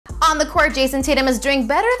On the court, Jayson Tatum is doing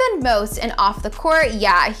better than most, and off the court,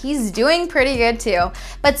 yeah, he's doing pretty good too.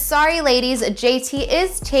 But sorry ladies, JT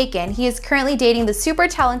is taken. He is currently dating the super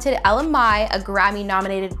talented Ella Mai, a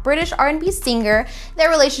Grammy-nominated British R&B singer. Their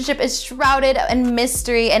relationship is shrouded in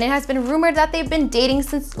mystery, and it has been rumored that they've been dating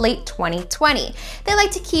since late 2020. They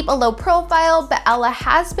like to keep a low profile, but Ella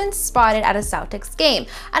has been spotted at a Celtics game.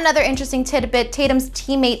 Another interesting tidbit, Tatum's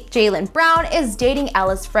teammate Jaylen Brown is dating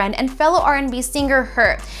Ella's friend and fellow R&B singer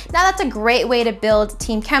Her. Now that's a great way to build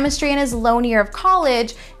team chemistry in his lone year of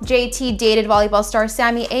college. JT dated volleyball star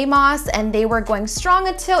Sammy Amos, and they were going strong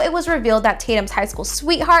until it was revealed that Tatum's high school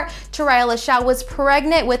sweetheart, Taraya Lashelle, was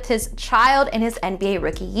pregnant with his child in his NBA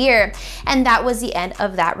rookie year. And that was the end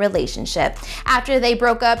of that relationship. After they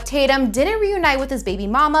broke up, Tatum didn't reunite with his baby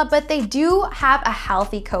mama, but they do have a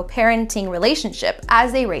healthy co-parenting relationship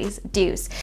as they raise Deuce.